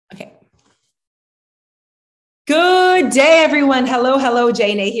day, everyone. Hello, hello.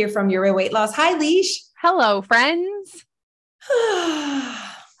 Jane A here from Your Weight Loss. Hi, Leash. Hello, friends.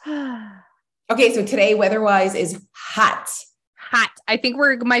 Okay, so today weather-wise is hot. Hot. I think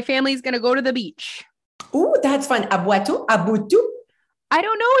my family's going to go to the beach. Ooh, that's fun. Abuatu, abutu. I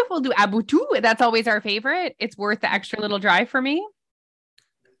don't know if we'll do abutu. That's always our favorite. It's worth the extra little drive for me.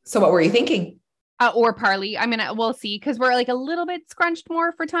 So what were you thinking? Or Parley. I mean, we'll see because we're like a little bit scrunched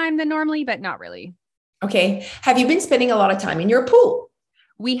more for time than normally, but not really. Okay. Have you been spending a lot of time in your pool?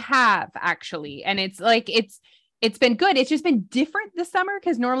 We have actually. And it's been good. It's just been different this summer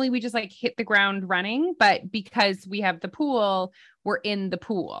because normally we just like hit the ground running, but because we have the pool, we're in the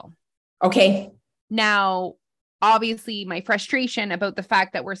pool. Okay. Now, obviously my frustration about the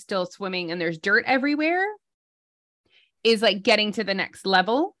fact that we're still swimming and there's dirt everywhere is like getting to the next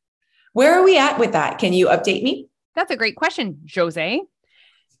level. Where are we at with that? Can you update me? That's a great question, Jose.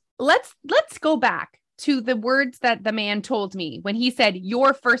 Let's go back to the words that the man told me when he said,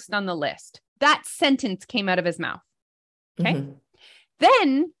 "You're first on the list." That sentence came out of his mouth. Okay. Mm-hmm.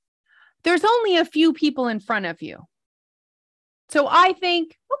 Then there's only a few people in front of you. So I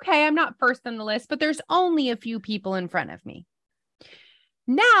think, okay, I'm not first on the list, but there's only a few people in front of me.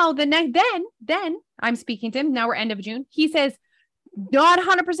 Now then I'm speaking to him. Now we're end of June. He says, not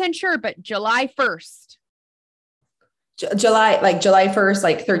 100% sure, but July 1st. July 1st,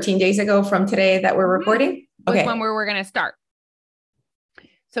 like 13 days ago from today that we're recording. Okay. When we're going to start.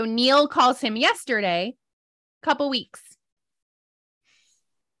 So Neil calls him yesterday, couple weeks.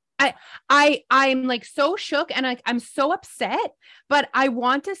 I'm like so shook and I'm so upset, but I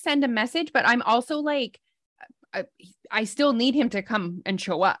want to send a message, but I'm also like, I still need him to come and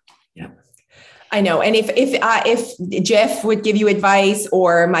show up. Yeah. I know. And if Jeff would give you advice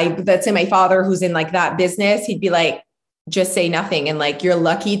or let's say my father, who's in like that business, he'd be like, just say nothing. And like, you're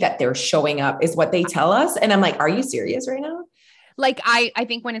lucky that they're showing up is what they tell us. And I'm like, are you serious right now? Like, I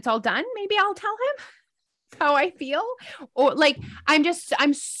think when it's all done, maybe I'll tell him how I feel. Or like,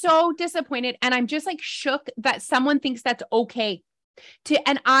 I'm so disappointed. And I'm just like shook that someone thinks that's okay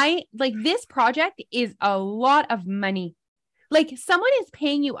and I like this project is a lot of money. Like someone is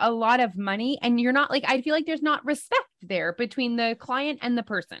paying you a lot of money and you're not like, I feel like there's not respect there between the client and the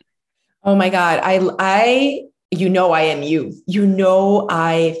person. Oh my God. I am you,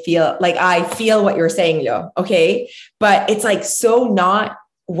 I feel what you're saying, Leo. Okay. But it's like, so not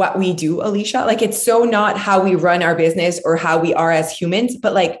what we do, Alicia. Like it's so not how we run our business or how we are as humans,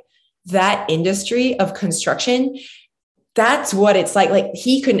 but like that industry of construction, that's what it's like. Like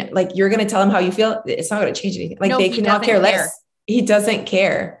he couldn't, like, you're going to tell him how you feel. It's not going to change anything. Like no, they could not care less. He doesn't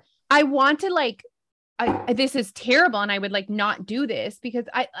care. I want to like, this is terrible. And I would like not do this because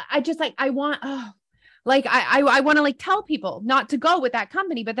I just like, I want to like tell people not to go with that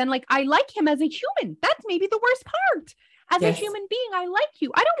company, but then like, I like him as a human. That's maybe the worst part. As a human being, I like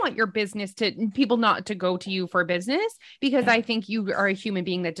you. I don't want your business people not to go to you for business because I think you are a human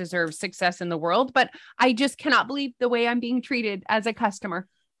being that deserves success in the world. But I just cannot believe the way I'm being treated as a customer.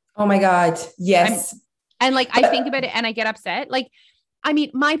 Oh my God. Yes. And like, I think about it and I get upset. Like, I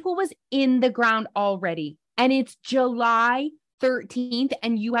mean, my pool was in the ground already and it's July 13th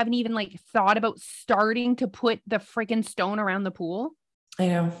and you haven't even like thought about starting to put the freaking stone around the pool. I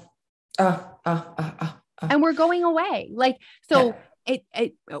know. And we're going away. Like, so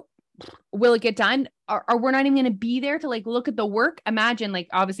will it get done? Or we're not even going to be there to like, look at the work. Imagine like,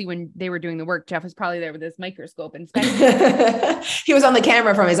 obviously when they were doing the work, Jeff was probably there with his microscope and he was on the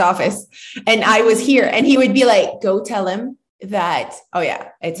camera from his office and I was here and he would be like, go tell him that. Oh yeah.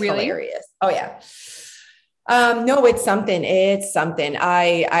 It's really hilarious. Oh yeah. No, it's something.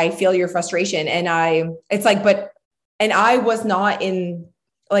 I feel your frustration and I was not in,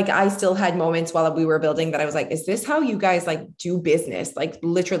 like, I still had moments while we were building that I was like, is this how you guys like do business? Like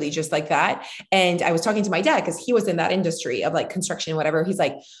literally just like that. And I was talking to my dad because he was in that industry of like construction, whatever. He's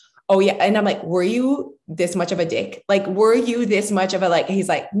like, oh yeah. And I'm like, were you this much of a dick? Like, were you this much of a, like, he's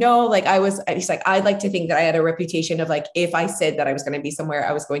like, no, like he's like, I'd like to think that I had a reputation of like, if I said that I was going to be somewhere,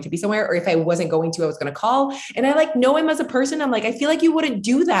 I was going to be somewhere. Or if I wasn't going to, I was going to call. And I like know him as a person. I'm like, I feel like you wouldn't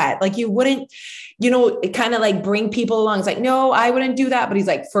do that. Like you wouldn't, kind of like bring people along. It's like, no, I wouldn't do that. But he's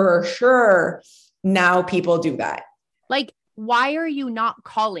like, for sure. Now people do that. Like, why are you not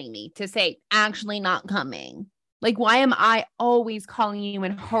calling me to say, actually not coming? Like, why am I always calling you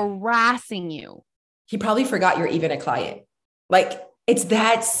and harassing you? He probably forgot you're even a client. Like it's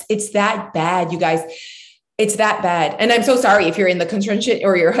that bad, you guys. It's that bad. And I'm so sorry if you're in the construction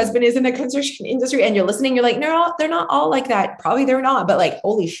or your husband is in the construction industry and you're listening, you're like, no, they're not all like that. Probably they're not, but like,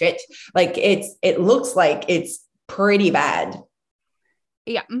 holy shit. Like it looks like it's pretty bad.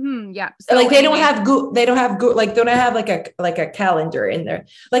 Yeah. Mm-hmm, yeah. So like they don't have like a calendar in there.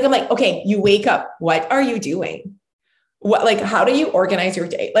 Like, I'm like, okay, you wake up. What are you doing? What, like, how do you organize your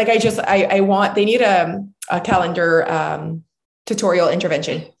day? Like, they need a calendar, tutorial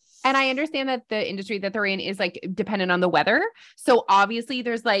intervention. And I understand that the industry that they're in is like dependent on the weather. So obviously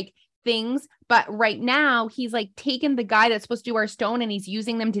there's like things, but right now he's like taken the guy that's supposed to do our stone and he's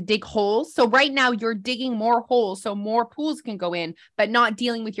using them to dig holes. So right now you're digging more holes so more pools can go in, but not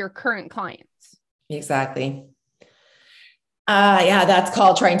dealing with your current clients. Exactly. Yeah, that's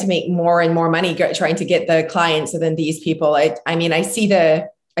called trying to make more and more money, trying to get the clients. And then these people, I mean, I see the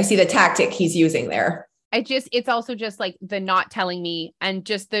tactic he's using there. It's also just like the not telling me and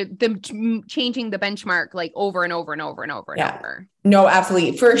just the changing the benchmark like over and over and over and over and over. No,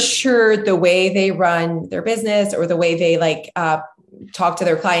 absolutely. For sure. The way they run their business or the way they like, talk to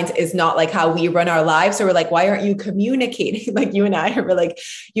their clients is not like how we run our lives. So we're like, why aren't you communicating? Like you and I are like,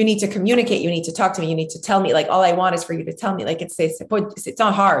 you need to communicate. You need to talk to me. You need to tell me, like, all I want is for you to tell me. Like it's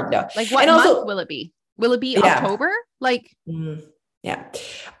not hard. No. Like what month will it be? Will it be October? Like, yeah.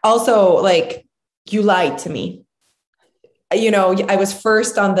 Also, like, you lied to me. You know, I was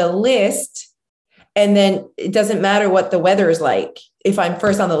first on the list, and then it doesn't matter what the weather is like. If I'm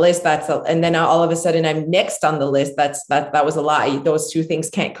first on the list, and then all of a sudden I'm next on the list. That was a lie. Those two things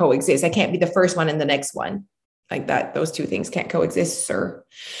can't coexist. I can't be the first one and the next one like that. Those two things can't coexist, sir.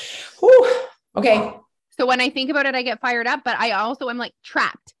 Whew. Okay. So when I think about it, I get fired up, but I also am like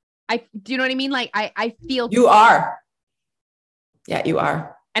trapped. Do you know what I mean? Like I feel you are. Yeah, you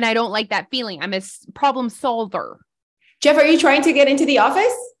are. And I don't like that feeling. I'm a problem solver. Jeff, are you trying to get into the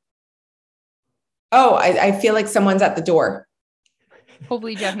office? Oh, I feel like someone's at the door.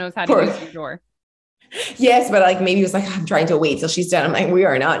 Hopefully Jeff knows how to use your door. Yes, but like maybe it was like, I'm trying to wait till she's done. I'm like, we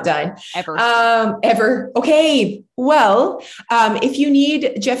are not done. Ever. Okay. Well, if you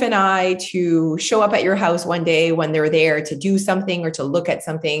need Jeff and I to show up at your house one day when they're there to do something or to look at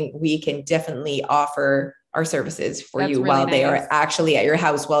something, we can definitely offer our services for you while they are actually at your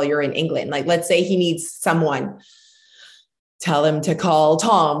house while you're in England. Like, let's say he needs someone, tell him to call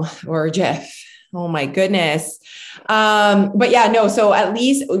Tom or Jeff. Oh my goodness. But yeah, no. So at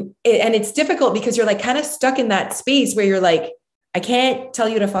least, and it's difficult because you're like kind of stuck in that space where you're like, I can't tell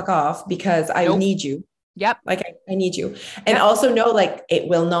you to fuck off because I need you. Yep. Like I need you. And also know, like, it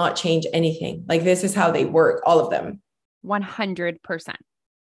will not change anything. Like, this is how they work. All of them. 100%.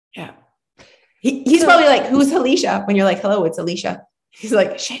 Yeah. He's probably like, who's Alicia? When you're like, hello, it's Alicia. He's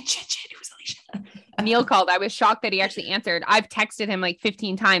like, shit. Who's Alicia? Neil called. I was shocked that he actually answered. I've texted him like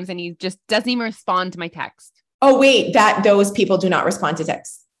 15 times and he just doesn't even respond to my text. Oh, wait, those people do not respond to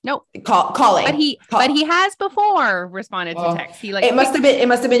text. Nope. Calling. But he has before responded to text. He like, it must have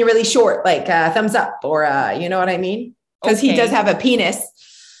been really short, like thumbs up or, you know what I mean? Because he does have a penis,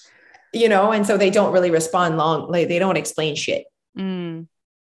 you know, and so they don't really respond long. Like they don't explain shit.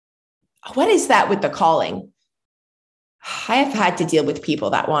 What is that with the calling? I have had to deal with people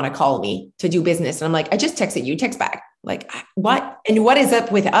that want to call me to do business. And I'm like, I just texted you, text back. Like, what? And what is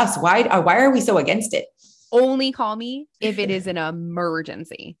up with us? Why are we so against it? Only call me if it is an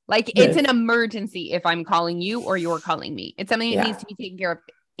emergency. Like it's an emergency if I'm calling you or you're calling me. It's something that needs to be taken care of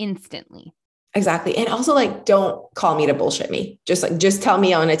instantly. Exactly. And also, like, don't call me to bullshit me. Just tell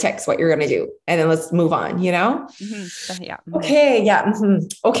me on a text what you're going to do. And then let's move on, you know? Mm-hmm. Yeah. Mm-hmm. Okay. Yeah. Mm-hmm.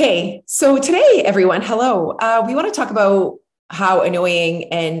 Okay. So today, everyone, hello. We want to talk about how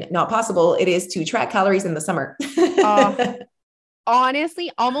annoying and not possible it is to track calories in the summer. Honestly,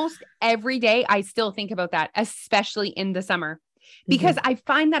 almost every day, I still think about that, especially in the summer. Because I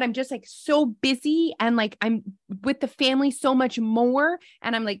find that I'm just like so busy and like I'm with the family so much more.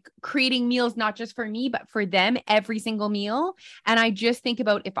 And I'm like creating meals, not just for me, but for them every single meal. And I just think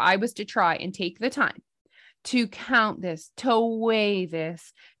about if I was to try and take the time to count this, to weigh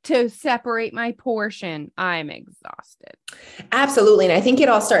this, to separate my portion, I'm exhausted. Absolutely. And I think it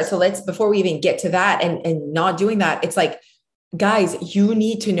all starts. So before we even get to that and not doing that, it's like, guys, you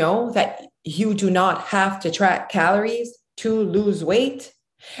need to know that you do not have to track calories to lose weight.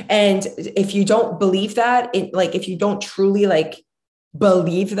 And if you don't believe that, if you don't truly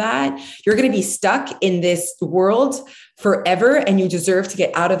believe that, you're going to be stuck in this world forever. And you deserve to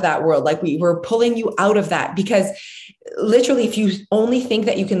get out of that world. Like we're pulling you out of that, because literally, if you only think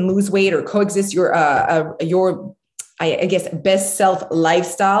that you can lose weight or coexist your I guess best self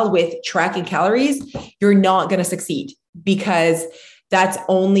lifestyle with tracking calories, you're not going to succeed, because that's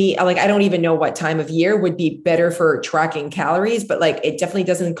only I don't even know what time of year would be better for tracking calories, but it definitely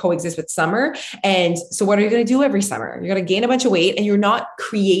doesn't coexist with summer. And so what are you going to do every summer? You're going to gain a bunch of weight and you're not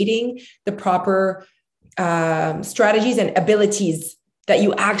creating the proper strategies and abilities that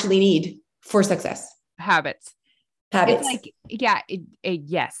you actually need for success. Habits. It's like, yeah,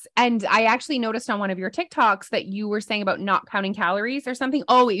 yes. And I actually noticed on one of your TikToks that you were saying about not counting calories or something.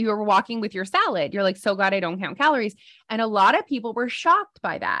 Oh, you were walking with your salad. You're like, so glad I don't count calories. And a lot of people were shocked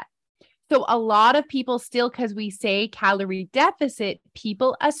by that. So a lot of people still, because we say calorie deficit,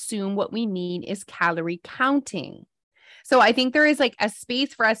 people assume what we mean is calorie counting. So I think there is like a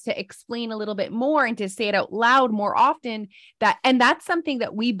space for us to explain a little bit more and to say it out loud more often, and that's something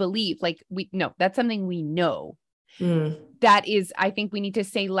that we believe, like that's something we know. That is, I think we need to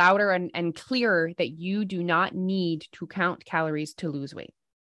say louder and clearer that you do not need to count calories to lose weight.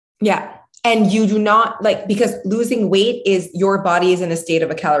 Yeah. And you do not because losing weight is your body is in a state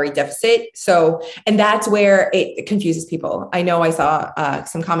of a calorie deficit. So, and that's where it confuses people. I know I saw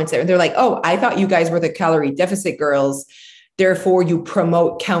some comments there. They're like, oh, I thought you guys were the calorie deficit girls. Therefore, you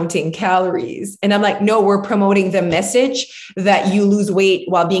promote counting calories. And I'm like, no, we're promoting the message that you lose weight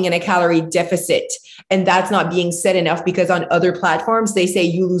while being in a calorie deficit. And that's not being said enough because on other platforms, they say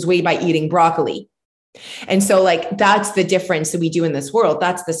you lose weight by eating broccoli. And so that's the difference that we do in this world.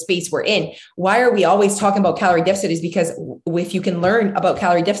 That's the space we're in. Why are we always talking about calorie deficit? Is because if you can learn about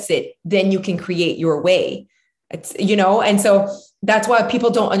calorie deficit, then you can create your way. It's, and so that's why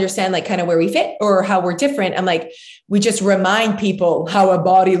people don't understand kind of where we fit or how we're different. I'm like, we just remind people how a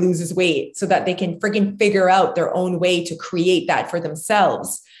body loses weight so that they can freaking figure out their own way to create that for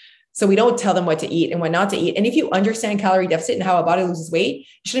themselves. So we don't tell them what to eat and what not to eat. And if you understand calorie deficit and how a body loses weight,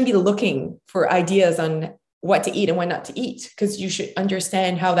 you shouldn't be looking for ideas on what to eat and what not to eat, because you should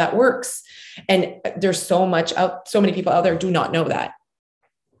understand how that works. And there's so many people out there do not know that.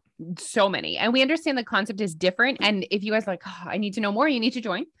 So many. And we understand the concept is different. And if you guys are like, oh, I need to know more, you need to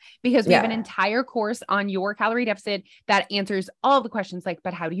join, because we have an entire course on your calorie deficit that answers all the questions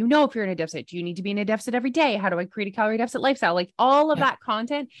but how do you know if you're in a deficit? Do you need to be in a deficit every day? How do I create a calorie deficit lifestyle? All of that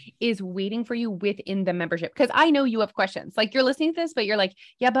content is waiting for you within the membership. Cause I know you have questions. You're listening to this, but you're like,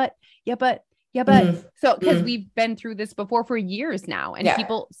 yeah, but so, cause we've been through this before for years now and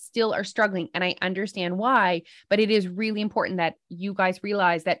people still are struggling, and I understand why, but it is really important that you guys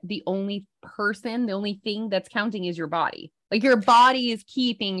realize that the only thing that's counting is your body. Your body is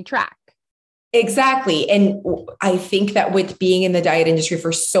keeping track. Exactly. And I think that with being in the diet industry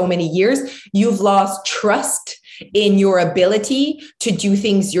for so many years, you've lost trust in your ability to do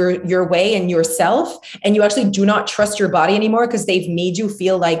things your way and yourself. And you actually do not trust your body anymore because they've made you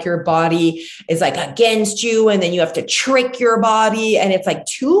feel like your body is against you. And then you have to trick your body. And it's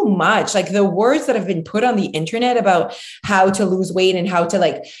too much. The words that have been put on the internet about how to lose weight and how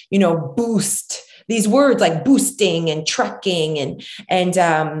to boost, these words like boosting and trekking and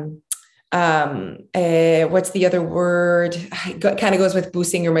what's the other word? Kind of goes with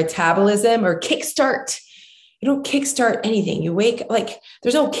boosting your metabolism or kickstart. You don't kickstart anything. You wake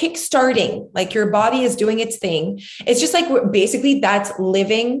there's no kickstarting. Your body is doing its thing. It's just basically that's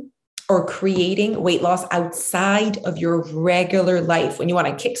living or creating weight loss outside of your regular life. When you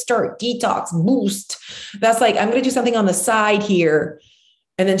want to kickstart, detox, boost, that's I'm going to do something on the side here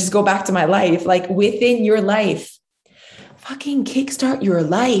and then just go back to my life. Within your life, fucking kickstart your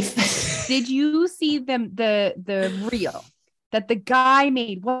life. Did you see the reel that the guy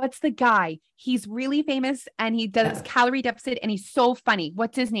made? What's the guy? He's really famous and he does calorie deficit and he's so funny.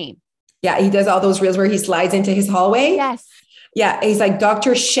 What's his name? Yeah. He does all those reels where he slides into his hallway. Yes. Yeah. He's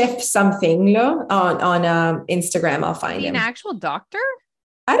Dr. Schiff something, on Instagram. I'll find him. An actual doctor?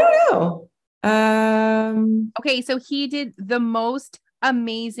 I don't know. Okay. So he did the most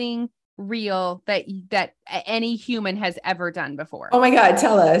amazing reel that any human has ever done before. Oh my God.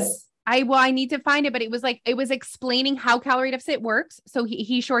 Tell us. I need to find it, but it was explaining how calorie deficit works. So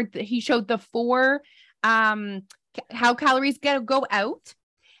he showed the 4, how calories go out.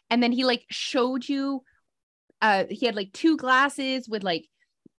 And then he showed you, he had 2 glasses with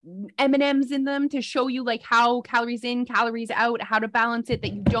M&Ms in them to show you how calories in, calories out, how to balance it,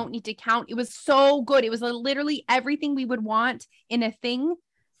 that you don't need to count. It was so good. It was literally everything we would want in a thing.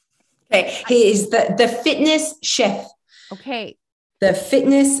 Okay. He is the fitness chef. Okay. The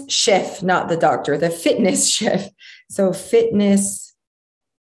fitness chef, not the doctor, the fitness chef. So fitness.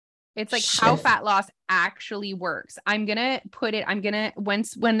 It's how fat loss actually works. When this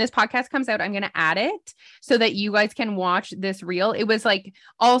podcast comes out, I'm going to add it so that you guys can watch this reel. It was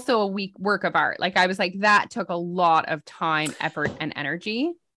also a week work of art. I was that took a lot of time, effort, and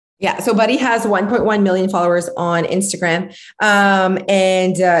energy. Yeah. So Buddy has 1.1 million followers on Instagram.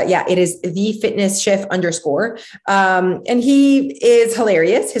 It is the fitness chef _. And he is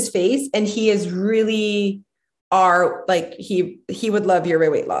hilarious, his face, and he is really he would love your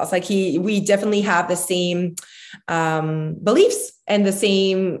weight loss. We definitely have the same beliefs and the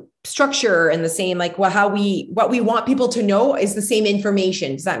same structure and the same, like, what we want people to know is the same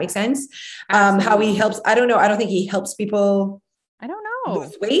information. Does that make sense? How he helps, I don't know. I don't think he helps people. I don't know.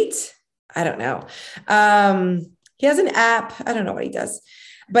 Lose weight. I don't know. He has an app. I don't know what he does,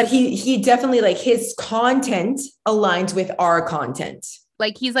 but he definitely, like, his content aligns with our content.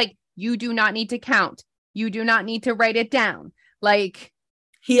 Like, he's like, you do not need to count. You do not need to write it down. Like,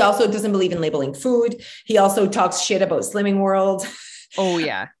 he also doesn't believe in labeling food. He also talks shit about Slimming World. Oh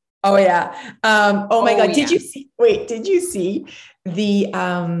yeah. Oh yeah. Oh my God. Yeah. Did you see the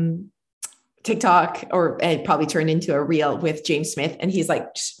TikTok, or it probably turned into a reel with James Smith, and he's like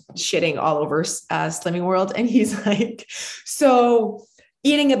shitting all over Slimming World. And he's like, so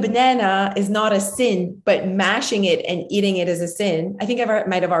eating a banana is not a sin, but mashing it and eating it is a sin. I think I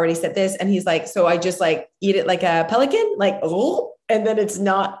might have already said this. And he's like, so I just like eat it like a pelican, like, oh, and then it's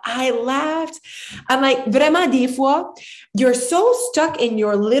not. I laughed. I'm like, vraiment, des fois, you're so stuck in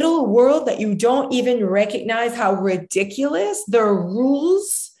your little world that you don't even recognize how ridiculous the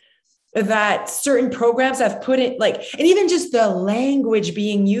rules that certain programs have put in, like, and even just the language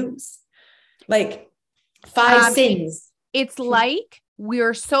being used, like 5 sins. It's like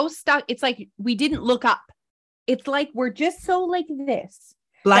we're so stuck. It's like we didn't look up. It's like we're just so like this.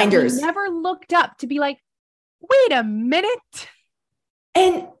 Blinders. We never looked up to be like, wait a minute.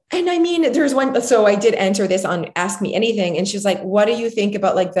 And I mean, there's one, so I did enter this on Ask Me Anything. And she's like, what do you think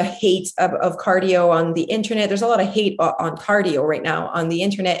about like the hate of cardio on the internet? There's a lot of hate on cardio right now on the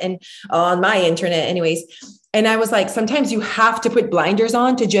internet and on my internet anyways. And I was like, sometimes you have to put blinders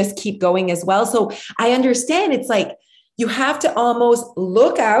on to just keep going as well. So I understand it's like, you have to almost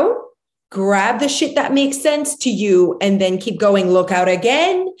look out, grab the shit that makes sense to you, and then keep going, look out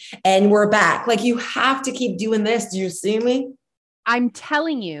again. And we're back. Like, you have to keep doing this. Do you see me? I'm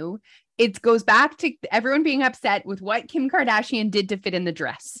telling you, it goes back to everyone being upset with what Kim Kardashian did to fit in the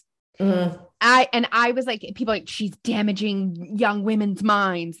dress. Mm-hmm. I was like, people are like, she's damaging young women's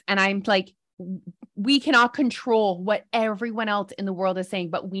minds. And I'm like, we cannot control what everyone else in the world is saying,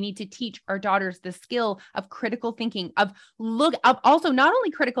 but we need to teach our daughters the skill of critical thinking, of also not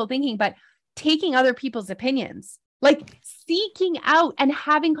only critical thinking, but taking other people's opinions. Like seeking out and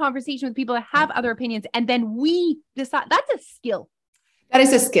having conversation with people that have other opinions. And then we decide. That's a skill. That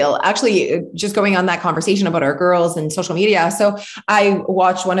is a skill. Actually, just going on that conversation about our girls and social media. So I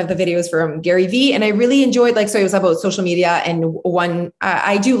watched one of the videos from Gary Vee and I really enjoyed, like, so it was about social media, and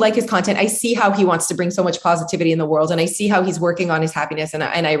I do like his content. I see how he wants to bring so much positivity in the world, and I see how he's working on his happiness, and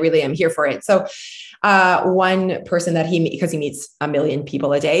I really am here for it. So one person that because he meets a million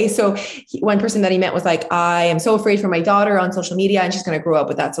people a day. So one person that he met was like, I am so afraid for my daughter on social media, and she's going to grow up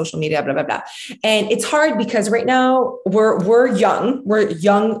with that social media, blah, blah, blah. And it's hard because right now we're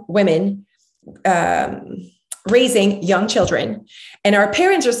young women, raising young children, and our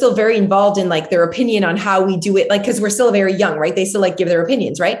parents are still very involved in like their opinion on how we do it. Like, cause we're still very young, right? They still like give their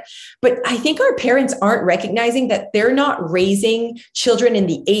opinions. Right. But I think our parents aren't recognizing that they're not raising children in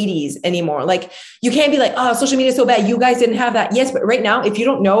the 80s anymore. Like, you can't be like, oh, social media is so bad. You guys didn't have that. Yes. But right now, if you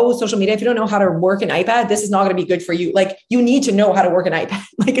don't know social media, if you don't know how to work an iPad, this is not going to be good for you. Like, you need to know how to work an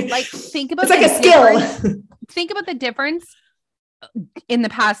iPad. like think about it's like a skill. Think about the difference in the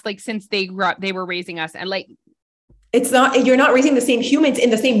past, like since they were raising us, and like, you're not raising the same humans in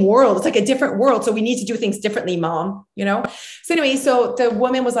the same world. It's like a different world. So we need to do things differently, mom, you know? So anyway, so the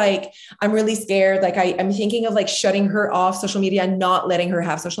woman was like, I'm really scared. Like I'm thinking of like shutting her off social media and not letting her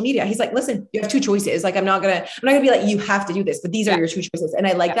have social media. He's like, listen, you have 2 choices. Like, I'm not gonna be like, you have to do this, but these are your 2 choices. And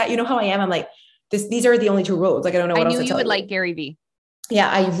I like that. You know how I am? I'm like, these are the only 2 roads. Like, I don't know what else to tell you. I knew you would like Gary Vee. Yeah,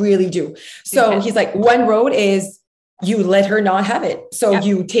 I really do. So he's like, one road is you let her not have it. So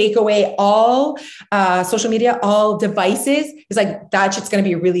you take away all social media, all devices. It's like, that shit's going to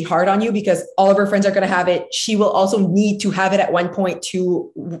be really hard on you because all of her friends are going to have it. She will also need to have it at one point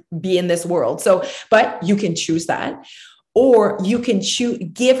to be in this world. So, but you can choose that, or you can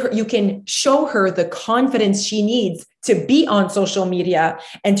you can show her the confidence she needs to be on social media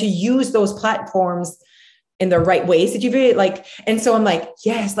and to use those platforms in the right ways that you really like. And so I'm like,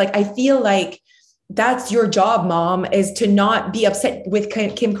 yes, like, I feel like that's your job, mom, is to not be upset with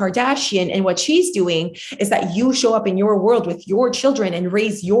Kim Kardashian. And what she's doing is that you show up in your world with your children and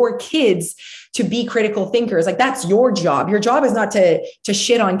raise your kids to be critical thinkers. Like, that's your job. Your job is not to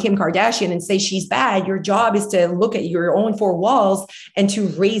shit on Kim Kardashian and say she's bad. Your job is to look at your own 4 walls and to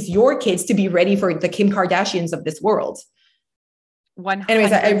raise your kids to be ready for the Kim Kardashians of this world. 100%.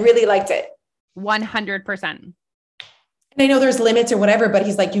 Anyways, I really liked it. 100%. And I know there's limits or whatever, but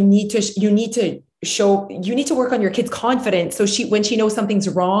he's like, you need to work on your kid's confidence. So when she knows something's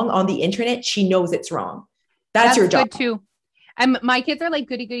wrong on the internet, she knows it's wrong. That's your job good too. And my kids are like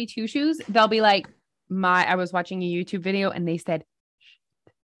goody goody two shoes. They'll be like, I was watching a YouTube video and they said,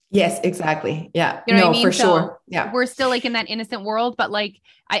 yes, exactly. Yeah. You know what I mean? For So sure. Yeah. we're still like in that innocent world, but like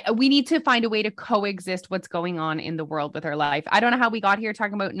we need to find a way to coexist what's going on in the world with our life. I don't know how we got here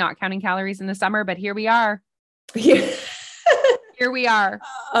talking about not counting calories in the summer, but here we are. Yeah. Here we are.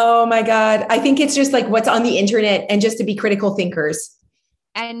 Oh my God. I think it's just like what's on the internet and just to be critical thinkers.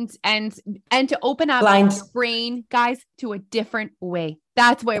 And to open up Blind. your brain, guys, to a different way.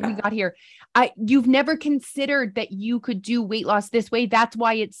 That's why we got here. You've never considered that you could do weight loss this way. That's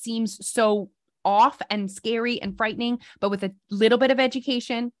why it seems so off and scary and frightening. But with a little bit of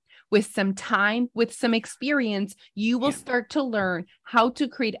education, with some time, with some experience, you will start to learn how to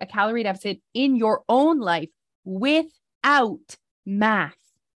create a calorie deficit in your own life without math.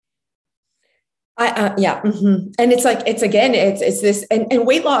 Yeah. Mm-hmm. And it's like, it's this, and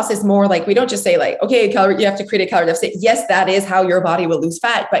weight loss is more like, we don't just say like, okay, you have to create a calorie deficit. Yes, that is how your body will lose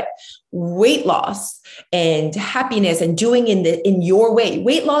fat, but weight loss and happiness and doing in your way,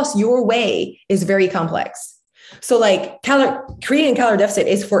 weight loss, your way is very complex. So like creating a calorie deficit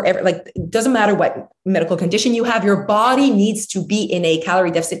is forever. Like, it doesn't matter what medical condition you have, your body needs to be in a calorie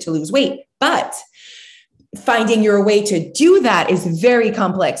deficit to lose weight, but finding your way to do that is very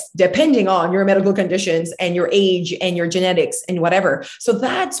complex depending on your medical conditions and your age and your genetics and whatever. So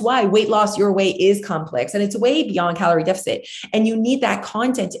that's why weight loss your way is complex, and it's way beyond calorie deficit. And you need that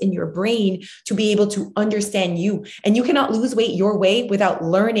content in your brain to be able to understand you. And you cannot lose weight your way without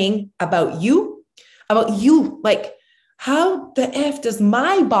learning about you. Like, how the F does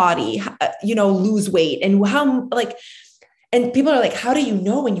my body, lose weight, and how and people are like, how do you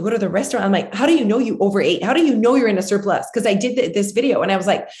know when you go to the restaurant? I'm like, how do you know you overate? How do you know you're in a surplus? Because I did this video and I was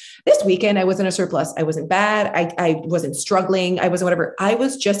like, this weekend I was in a surplus. I wasn't bad. I wasn't struggling. I wasn't whatever. I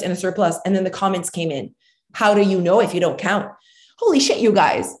was just in a surplus. And then the comments came in. How do you know if you don't count? Holy shit, you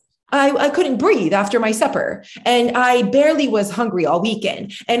guys. I couldn't breathe after my supper and I barely was hungry all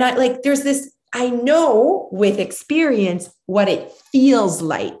weekend. And I know with experience what it feels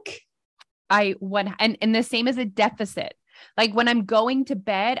like. And the same as a deficit. Like when I'm going to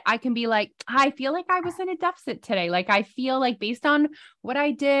bed, I can be like, I feel like I was in a deficit today. Like I feel like based on what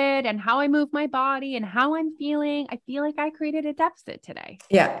I did and how I move my body and how I'm feeling, I feel like I created a deficit today.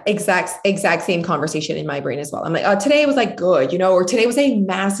 Yeah, exact same conversation in my brain as well. I'm like, today was like good, or today was a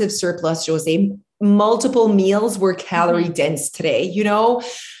massive surplus. Jose, multiple meals were calorie dense today,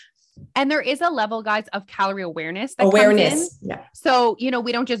 And there is a level, guys, of calorie awareness. Yeah. So,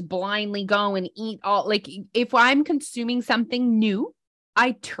 we don't just blindly go and eat all, like if I'm consuming something new,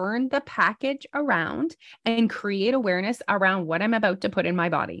 I turn the package around and create awareness around what I'm about to put in my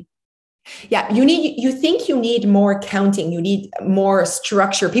body. Yeah. You think you need more counting. You need more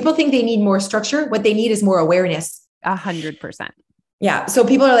structure. People think they need more structure. What they need is more awareness. 100%. Yeah. So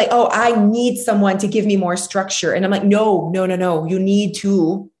people are like, oh, I need someone to give me more structure. And I'm like, no. You need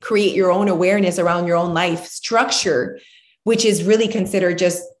to create your own awareness around your own life. Structure, which is really considered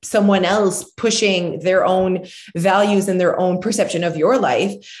just someone else pushing their own values and their own perception of your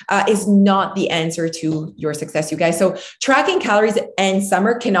life, is not the answer to your success, you guys. So tracking calories and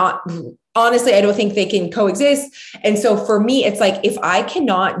summer honestly, I don't think they can coexist. And so for me, it's like, if I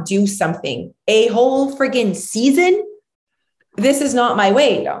cannot do something a whole friggin' season, this is not my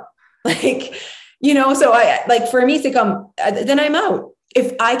way, so I like, for me to come, then I'm out.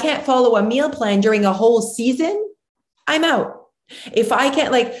 If I can't follow a meal plan during a whole season, I'm out. If I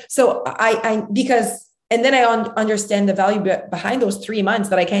can't and then I understand the value behind those 3 months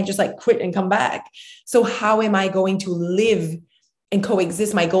that I can't just like quit and come back. So how am I going to live and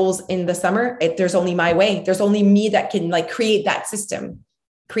coexist my goals in the summer? There's only my way. There's only me that can like create that system,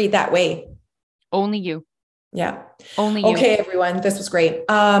 create that way. Only you. Yeah. Only you. Okay, everyone. This was great.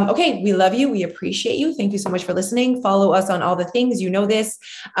 Okay. We love you. We appreciate you. Thank you so much for listening. Follow us on all the things, this.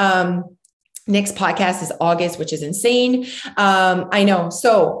 Next podcast is August, which is insane. I know.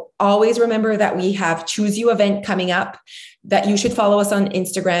 So always remember that we have Choose You event coming up, that you should follow us on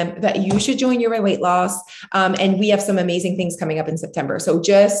Instagram, that you should join your weight loss. And we have some amazing things coming up in September. So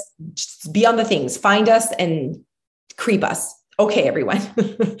just be on the things, find us and creep us. Okay, everyone.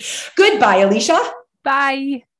 Goodbye, Alicia. Bye.